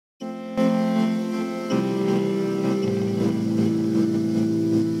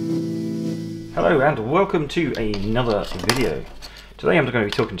Hello and welcome to another video. Today I'm going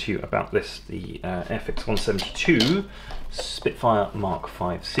to be talking to you about the Airfix 172 Spitfire Mark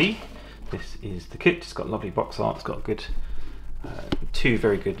 5C. This is the kit. It's got lovely box art. It's got good, two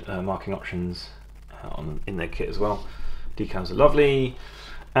very good marking options in their kit as well. Decals are lovely,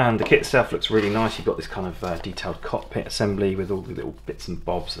 and the kit itself looks really nice. You've got this kind of detailed cockpit assembly with all the little bits and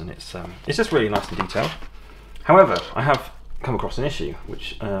bobs, and it's just really nice and detailed. However, I have come across an issue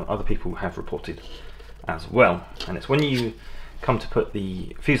which other people have reported as well, and it's when you come to put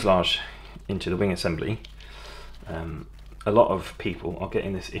the fuselage into the wing assembly, a lot of people are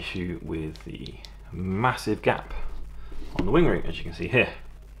getting this issue with the massive gap on the wing root, as you can see here,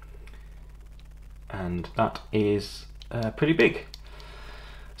 and that is pretty big.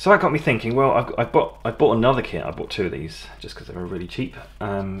 So that got me thinking, well, I bought another kit. I bought two of these just because they were really cheap.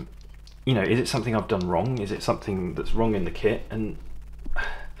 You know, is it something I've done wrong? Is it something that's wrong in the kit? And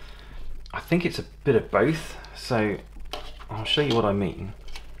I think it's a bit of both. So I'll show you what I mean.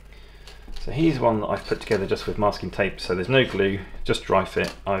 So here's one that I've put together just with masking tape. So there's no glue, just dry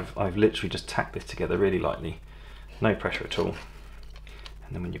fit. I've literally just tacked this together really lightly, no pressure at all.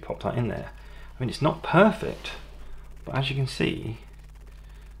 And then when you pop that in there, I mean, it's not perfect, but as you can see,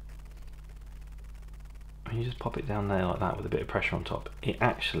 when you just pop it down there like that with a bit of pressure on top, it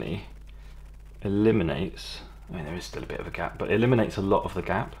actually eliminates, I mean, there is still a bit of a gap, but it eliminates a lot of the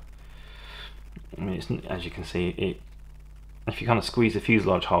gap. I mean, as you can see, if you kind of squeeze the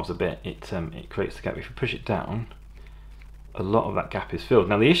fuselage halves a bit, it creates the gap. If you push it down, a lot of that gap is filled.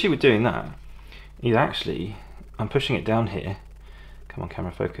 Now the issue with doing that is actually, I'm pushing it down here, come on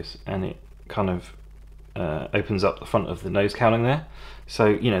camera focus, and it kind of opens up the front of the nose cowling there. So,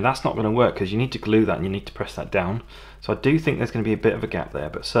 you know, that's not going to work because you need to glue that and you need to press that down. So I do think there's going to be a bit of a gap there,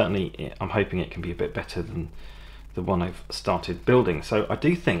 but certainly I'm hoping it can be a bit better than the one I've started building. So I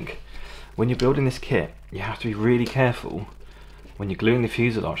do think when you're building this kit, you have to be really careful when you're gluing the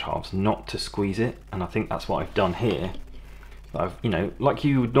fuselage halves not to squeeze it, and I think that's what I've done here. I've, you know, like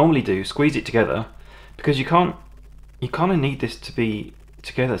you would normally do, squeeze it together, because you kind of need this to be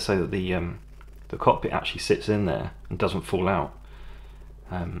together so that the cockpit actually sits in there and doesn't fall out.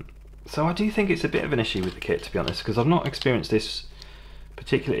 So I do think it's a bit of an issue with the kit, to be honest, because I've not experienced this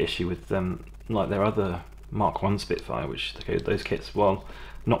particular issue with like their other Mark 1 Spitfire, which those kits, while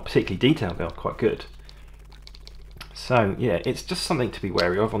not particularly detailed, they are quite good. So yeah, it's just something to be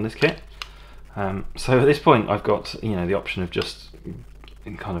wary of on this kit. So at this point I've got, you know, the option of just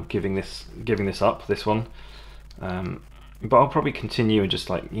kind of giving this up, this one. But I'll probably continue and just,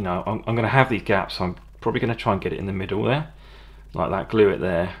 like, you know, I'm going to have these gaps, so I'm probably going to try and get it in the middle there, like that, glue it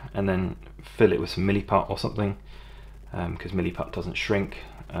there, and then fill it with some milliput or something, because milliput doesn't shrink,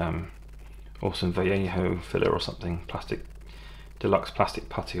 or some Vallejo filler or something, deluxe plastic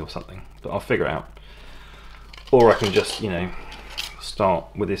putty or something, but I'll figure it out. Or I can just, you know, start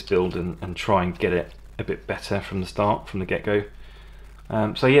with this build and try and get it a bit better from the start, from the get-go.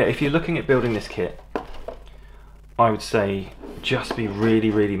 So yeah, if you're looking at building this kit, I would say just be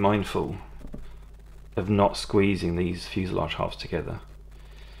really, really mindful of not squeezing these fuselage halves together,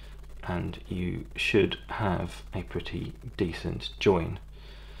 and you should have a pretty decent join.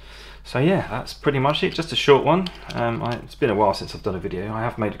 So yeah, that's pretty much it, just a short one. It's been a while since I've done a video. I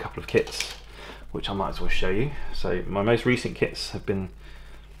have made a couple of kits which I might as well show you. So my most recent kits have been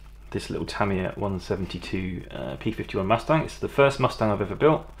this little Tamiya 172 P51 Mustang. It's the first Mustang I've ever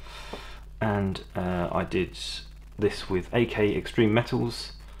built, and I did this with AK Extreme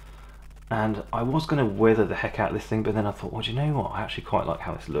Metals, and I was going to weather the heck out of this thing, but then I thought, well, do you know what, I actually quite like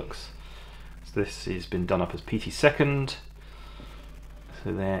how this looks. So this has been done up as PT second,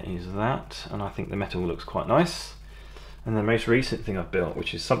 so there is that, and I think the metal looks quite nice. And the most recent thing I've built,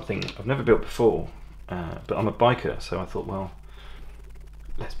 which is something I've never built before, but I'm a biker, so I thought, well,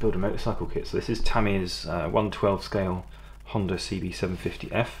 let's build a motorcycle kit. So this is Tamiya's 1/12 scale Honda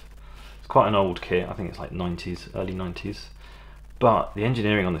CB750F. Quite an old kit, I think it's like 90s, early 90s, but the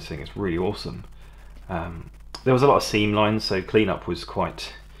engineering on this thing is really awesome. There was a lot of seam lines, so cleanup was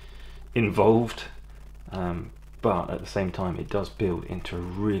quite involved, but at the same time it does build into a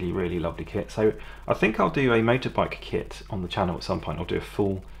really, really lovely kit. So I think I'll do a motorbike kit on the channel at some point. I'll do a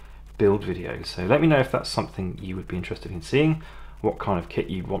full build video, so let me know if that's something you would be interested in seeing, what kind of kit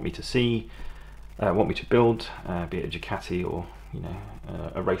you'd want me to see, want me to build, be it a Ducati or, you know,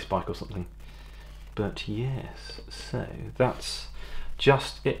 a race bike or something. But yes, so that's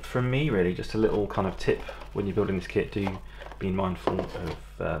just it from me, really. Just a little kind of tip when you're building this kit: do be mindful of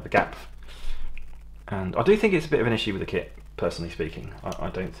the gap. And I do think it's a bit of an issue with the kit, personally speaking. I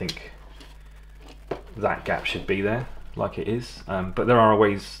don't think that gap should be there like it is, but there are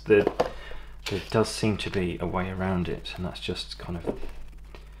ways. The there does seem to be a way around it, and that's just kind of,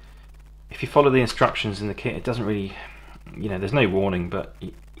 if you follow the instructions in the kit, it doesn't really, you know, there's no warning, but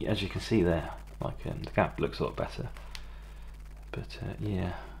as you can see there, like the gap looks a lot better. But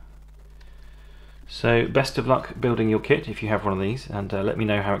yeah. So best of luck building your kit if you have one of these, and let me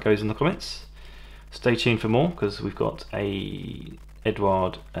know how it goes in the comments. Stay tuned for more, because we've got a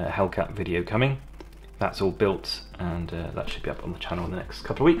Edward Hellcat video coming. That's all built, and that should be up on the channel in the next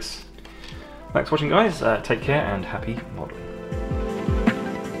couple of weeks. Thanks for watching, guys. Take care and happy modelling.